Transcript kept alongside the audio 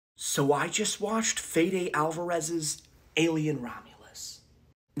So I just watched Fede Alvarez's Alien Romulus.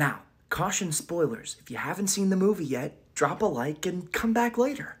 Now, caution spoilers. If you haven't seen the movie yet, drop a like and come back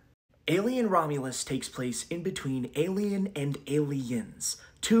later. Alien Romulus takes place in between Alien and Aliens,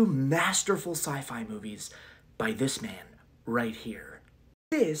 two masterful sci-fi movies by this man right here.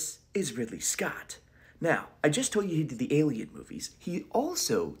 This is Ridley Scott. Now, I just told you he did the Alien movies. He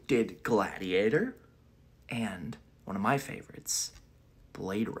also did Gladiator and one of my favorites,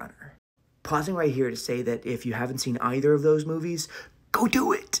 Blade Runner. Pausing right here to say that if you haven't seen either of those movies, go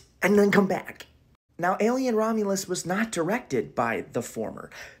do it and then come back. Now, Alien Romulus was not directed by the former.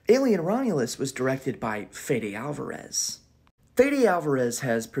 Alien Romulus was directed by Fede Alvarez. Fede Alvarez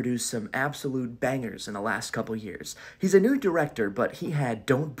has produced some absolute bangers in the last couple years. He's a new director, but he had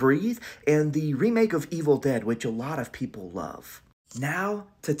Don't Breathe and the remake of Evil Dead, which a lot of people love. Now,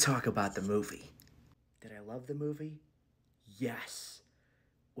 to talk about the movie. Did I love the movie? Yes.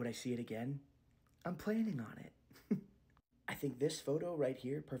 Would I see it again? I'm planning on it. I think this photo right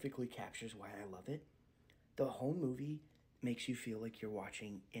here perfectly captures why I love it. The whole movie makes you feel like you're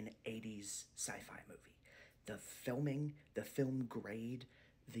watching an 80s sci-fi movie. The filming, the film grade,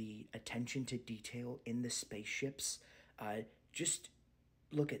 the attention to detail in the spaceships. Just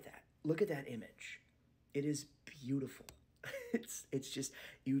look at that. Look at that image. It is beautiful. It's just,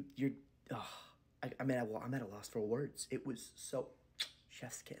 I'm at a loss for words. It was so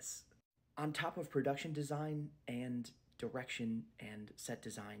chef's kiss. On top of production design and direction and set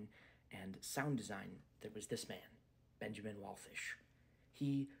design and sound design, there was this man, Benjamin Wallfish.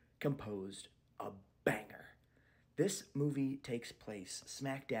 He composed a banger. This movie takes place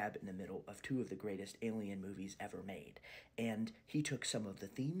smack dab in the middle of two of the greatest alien movies ever made, and he took some of the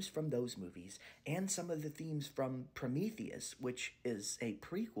themes from those movies and some of the themes from Prometheus, which is a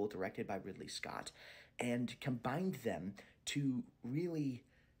prequel directed by Ridley Scott, and combined them to really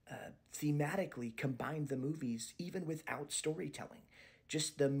thematically combine the movies even without storytelling.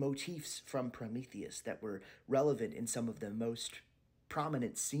 Just the motifs from Prometheus that were relevant in some of the most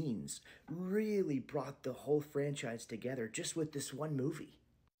prominent scenes really brought the whole franchise together just with this one movie.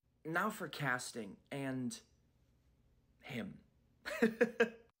 Now for casting and him.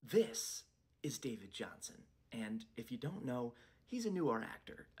 This is David Johnson, and if you don't know, he's a newer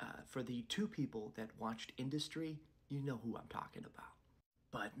actor. For the two people that watched Industry, you know who I'm talking about.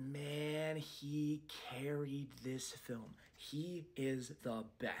 But man, he carried this film. He is the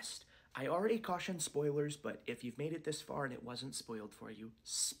best. I already cautioned spoilers, but if you've made it this far and it wasn't spoiled for you,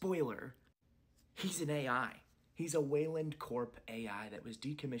 spoiler, he's an AI. He's a Wayland Corp AI that was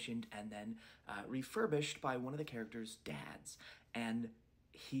decommissioned and then refurbished by one of the characters' dads. And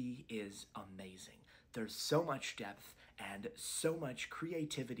he is amazing. There's so much depth and so much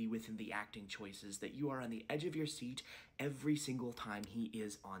creativity within the acting choices that you are on the edge of your seat every single time he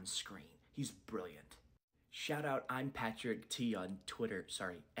is on screen. He's brilliant. Shout out I'm Patrick T on Twitter,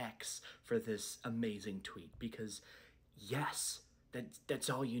 X, for this amazing tweet because yes, that's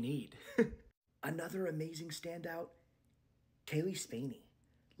all you need. Another amazing standout, Kaylee Spaney.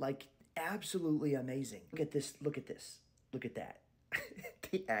 Like, absolutely amazing. Look at this, look at this, look at that.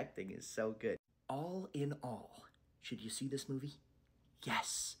 The acting is so good. All in all, should you see this movie?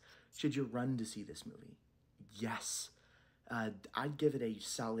 Yes. Should you run to see this movie? Yes. I'd give it a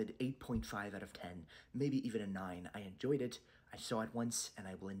solid 8.5 out of 10, maybe even a 9. I enjoyed it. I saw it once, and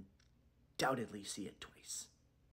I will undoubtedly see it twice.